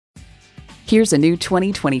Here's a new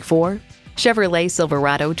 2024 Chevrolet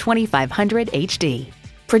Silverado 2500HD.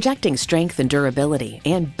 Projecting strength and durability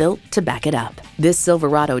and built to back it up. This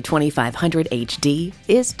Silverado 2500HD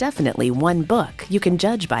is definitely one book you can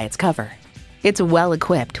judge by its cover. It's well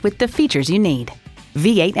equipped with the features you need.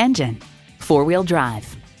 V8 engine, 4-wheel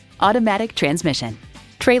drive, automatic transmission,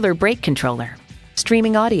 trailer brake controller,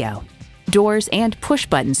 streaming audio, doors and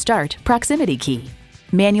push-button start proximity key,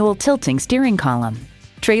 manual tilting steering column,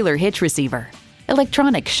 trailer hitch receiver,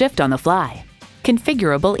 electronic shift on the fly,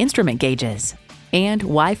 configurable instrument gauges, and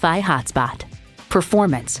Wi-Fi hotspot.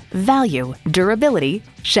 Performance, value, durability,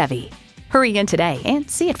 Chevy. Hurry in today and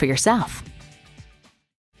see it for yourself.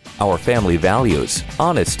 Our family values,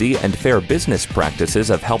 honesty, and fair business practices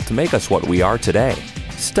have helped make us what we are today.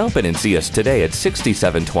 Stop in and see us today at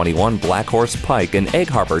 6721 Black Horse Pike in Egg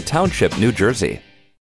Harbor Township, New Jersey.